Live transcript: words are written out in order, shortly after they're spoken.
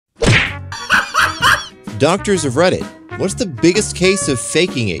Doctors of Reddit, what's the biggest case of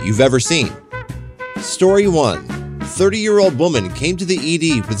faking it you've ever seen? Story 1. 30-year-old woman came to the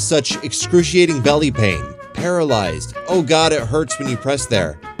ED with such excruciating belly pain. Paralyzed. Oh god, it hurts when you press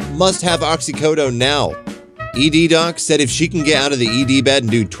there. Must have oxycodone now. ED doc said if she can get out of the ED bed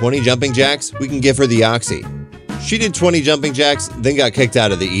and do 20 jumping jacks, we can give her the oxy. She did 20 jumping jacks, then got kicked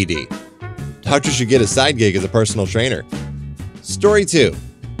out of the ED. Doctor should get a side gig as a personal trainer. Story 2.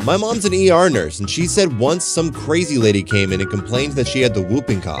 My mom's an ER nurse, and she said once some crazy lady came in and complained that she had the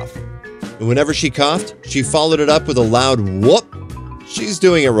whooping cough. And whenever she coughed, she followed it up with a loud whoop. She's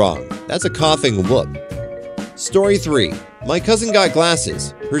doing it wrong. That's a coughing whoop. Story 3. My cousin got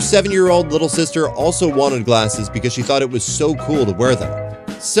glasses. Her 7-year-old little sister also wanted glasses because she thought it was so cool to wear them.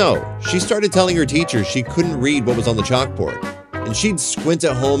 So, she started telling her teacher she couldn't read what was on the chalkboard. And she'd squint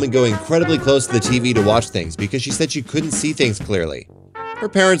at home and go incredibly close to the TV to watch things because she said she couldn't see things clearly. Her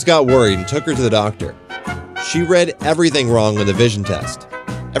parents got worried and took her to the doctor. She read everything wrong on the vision test.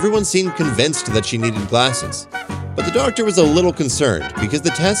 Everyone seemed convinced that she needed glasses. But the doctor was a little concerned because the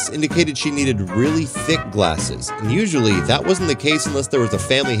tests indicated she needed really thick glasses, and usually that wasn't the case unless there was a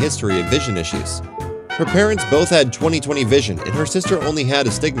family history of vision issues. Her parents both had 20/20 vision, and her sister only had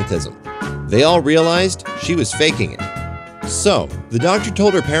astigmatism. They all realized she was faking it. So, the doctor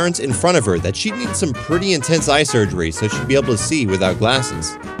told her parents in front of her that she'd need some pretty intense eye surgery so she'd be able to see without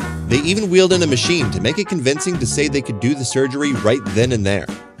glasses. They even wheeled in a machine to make it convincing to say they could do the surgery right then and there.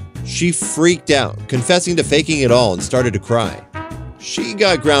 She freaked out, confessing to faking it all, and started to cry. She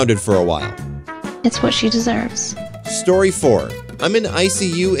got grounded for a while. It's what she deserves. Story 4. I'm an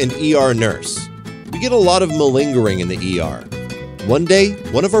ICU and ER nurse. We get a lot of malingering in the ER. One day,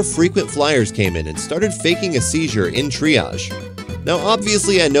 one of our frequent flyers came in and started faking a seizure in triage. Now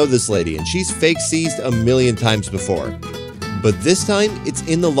obviously I know this lady and she's fake seized a million times before. But this time, it's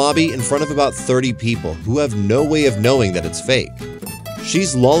in the lobby in front of about 30 people who have no way of knowing that it's fake.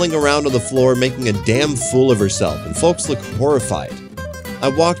 She's lolling around on the floor making a damn fool of herself and folks look horrified. I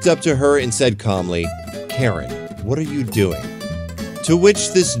walked up to her and said calmly, "Karen, what are you doing?" To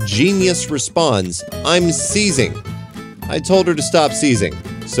which this genius responds, "I'm seizing." I told her to stop seizing,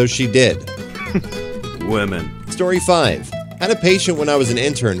 so she did. Women. Story 5. Had a patient when I was an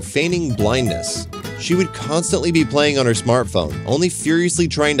intern feigning blindness. She would constantly be playing on her smartphone, only furiously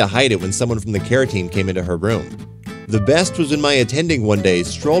trying to hide it when someone from the care team came into her room. The best was when my attending one day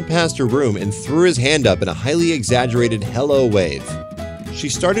strolled past her room and threw his hand up in a highly exaggerated hello wave. She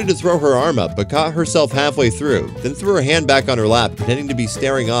started to throw her arm up but caught herself halfway through, then threw her hand back on her lap pretending to be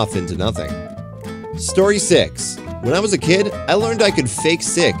staring off into nothing. Story 6. When I was a kid, I learned I could fake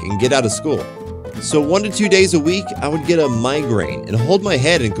sick and get out of school. So 1 to 2 days a week, I would get a migraine and hold my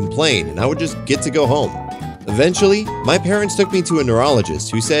head and complain, and I would just get to go home. Eventually, my parents took me to a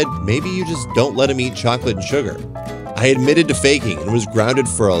neurologist who said, maybe you just don't let him eat chocolate and sugar. I admitted to faking and was grounded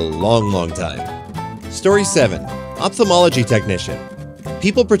for a long time. Story 7. Ophthalmology technician.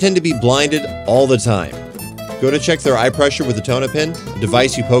 People pretend to be blinded all the time. Go to check their eye pressure with a Tonopin, a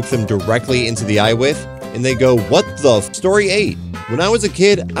device you poke them directly into the eye with, and they go, "What the f-?" Story 8. When I was a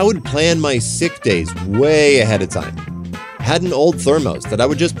kid, I would plan my sick days way ahead of time. Had an old thermos that I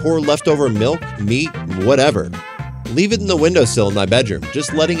would just pour leftover milk, meat, whatever. Leave it in the windowsill in my bedroom,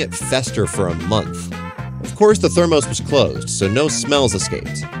 just letting it fester for a month. Of course, the thermos was closed, so no smells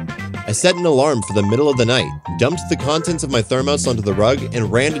escaped. I set an alarm for the middle of the night, dumped the contents of my thermos onto the rug,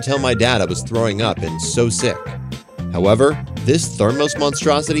 and ran to tell my dad I was throwing up and so sick. However, this thermos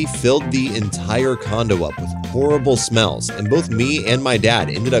monstrosity filled the entire condo up with horrible smells, and both me and my dad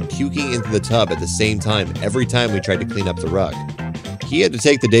ended up puking into the tub at the same time every time we tried to clean up the rug. He had to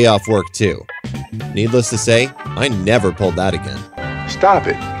take the day off work too. Needless to say, I never pulled that again. Stop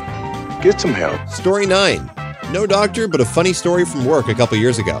it. Get some help. Story 9. No doctor, but a funny story from work a couple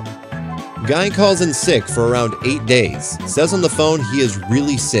years ago. Guy calls in sick for around 8 days, says on the phone he is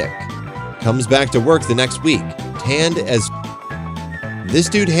really sick. Comes back to work the next week, tanned as This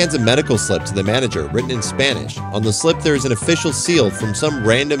dude hands a medical slip to the manager written in Spanish. On the slip there's an official seal from some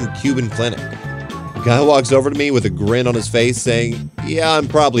random Cuban clinic. The guy walks over to me with a grin on his face saying, "Yeah, I'm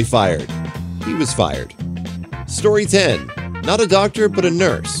probably fired." He was fired. Story 10. Not a doctor, but a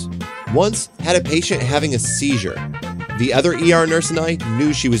nurse. Once had a patient having a seizure. The other ER nurse and I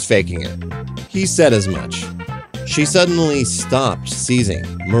knew she was faking it. He said as much. She suddenly stopped seizing,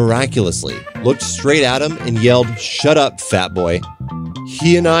 miraculously, looked straight at him and yelled, "Shut up, fat boy."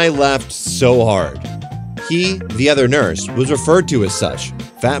 He and I laughed so hard. He, the other nurse, was referred to as such,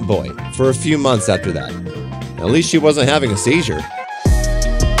 fat boy, for a few months after that. At least she wasn't having a seizure.